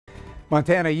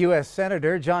Montana U.S.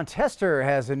 Senator Jon Tester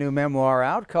has a new memoir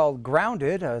out called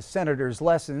Grounded, a senator's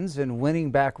lessons in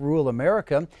winning back rural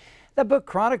America. That book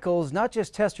chronicles not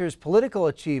just Tester's political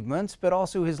achievements, but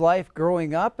also his life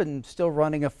growing up and still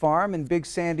running a farm in Big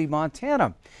Sandy,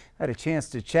 Montana. I had a chance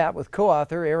to chat with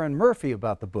co-author Aaron Murphy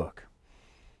about the book.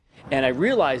 And I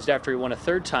realized after he won a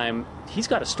third time, he's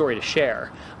got a story to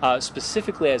share,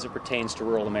 specifically as it pertains to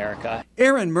rural America.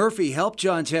 Aaron Murphy helped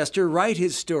Jon Tester write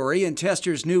his story in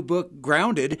Tester's new book,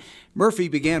 Grounded. Murphy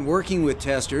began working with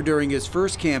Tester during his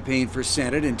first campaign for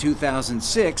Senate in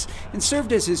 2006 and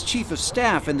served as his chief of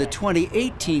staff in the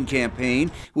 2018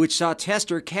 campaign, which saw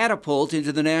Tester catapult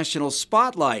into the national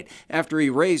spotlight after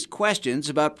he raised questions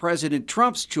about President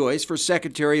Trump's choice for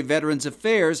Secretary of Veterans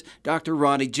Affairs, Dr.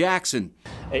 Ronnie Jackson.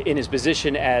 In his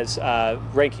position as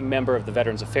ranking member of the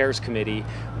Veterans Affairs Committee,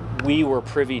 we were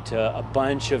privy to a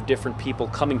bunch of different people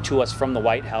coming to us from the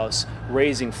White House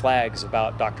raising flags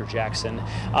about Dr. Jackson,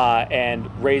 and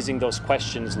raising those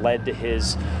questions led to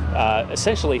his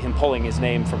essentially him pulling his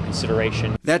name from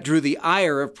consideration. That drew the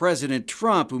ire of President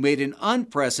Trump, who made an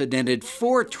unprecedented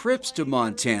 4 trips to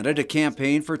Montana to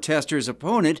campaign for Tester's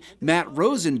opponent, Matt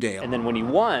Rosendale. And then when he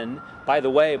won, by the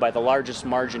way, by the largest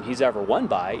margin he's ever won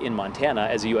by in Montana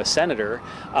as a U.S. Senator,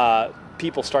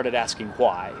 people started asking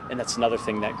why. And that's another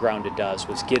thing that Grounded does,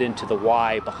 was get into the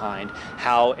why behind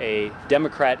how a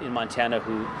Democrat in Montana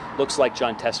who looks like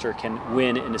Jon Tester can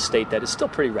win in a state that is still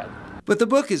pretty red. But the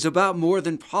book is about more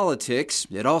than politics.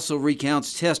 It also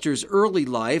recounts Tester's early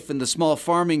life in the small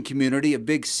farming community of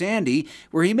Big Sandy,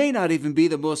 where he may not even be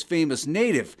the most famous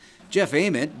native. Jeff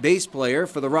Ament, bass player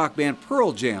for the rock band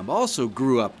Pearl Jam, also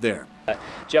grew up there.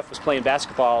 Jeff was playing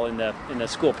basketball in the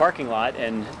school parking lot,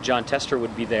 and Jon Tester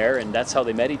would be there, and that's how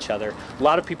they met each other. A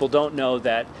lot of people don't know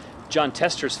that Jon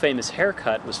Tester's famous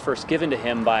haircut was first given to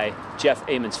him by Jeff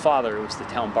Ament's father, who was the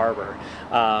town barber.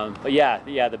 But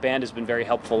yeah, the band has been very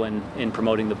helpful in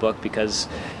promoting the book because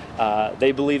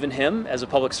they believe in him as a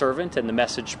public servant and the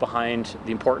message behind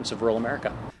the importance of rural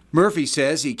America. Murphy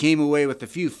says he came away with a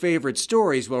few favorite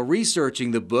stories while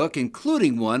researching the book,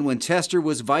 including one when Tester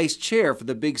was vice chair for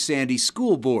the Big Sandy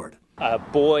School Board. A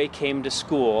boy came to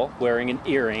school wearing an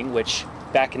earring, which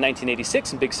back in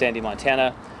 1986 in Big Sandy,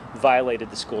 Montana, violated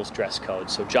the school's dress code.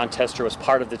 So Jon Tester was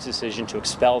part of the decision to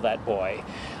expel that boy.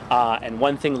 And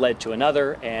one thing led to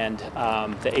another, and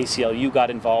the ACLU got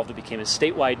involved. It became a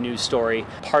statewide news story.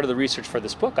 Part of the research for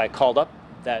this book, I called up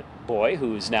that boy,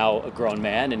 who is now a grown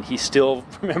man, and he still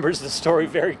remembers the story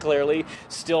very clearly,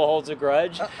 still holds a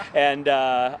grudge, and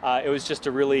it was just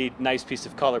a really nice piece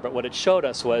of color. But what it showed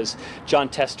us was Jon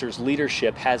Tester's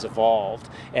leadership has evolved,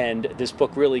 and this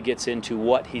book really gets into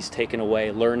what he's taken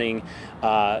away, learning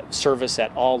service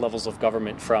at all levels of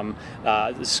government, from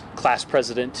this class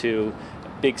president to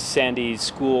Big Sandy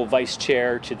school vice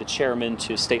chair to the chairman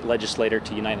to state legislator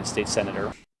to United States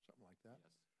Senator.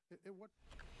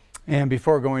 And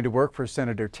before going to work for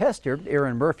Senator Tester,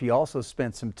 Aaron Murphy also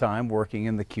spent some time working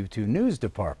in the Q2 News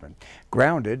Department.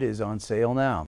 Grounded is on sale now.